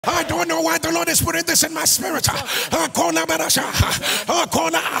I don't know why the Lord is putting this in my spirit. For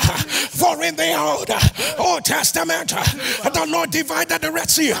in the Old Testament, the Lord divided the Red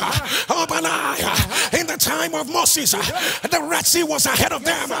Sea. In the time of Moses, the Red Sea was ahead of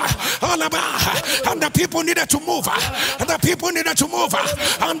them. And the people needed to move.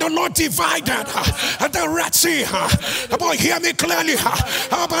 And the Lord divided the Red Sea. Boy, hear me clearly. In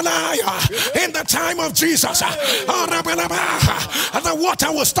the time of Jesus, the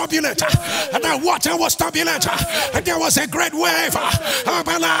water was turbulent. The water was turbulent. There was a great wave.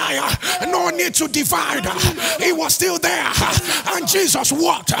 No need to divide. He was still there. And Jesus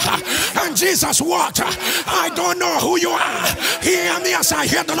walked. I don't know who you are. Hear me as I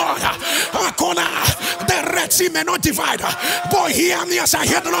hear the Lord. The Red Sea may not divide. Boy, hear me as I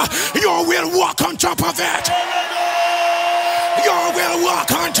hear the Lord. You will walk on top of it. You will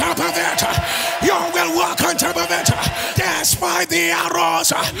walk on top of it. You will walk on top of it. Despite the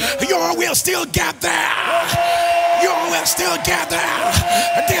arrows, you will still get there. You will still get there.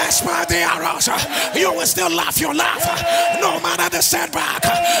 Despite the arrows, you will still laugh your laugh. No matter the setback,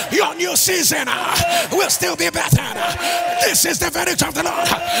 your new season will still be better. This is the verdict of the Lord.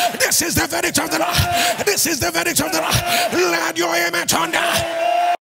 This is the verdict of the Lord. This is the verdict of the Lord. Let your amen thunder.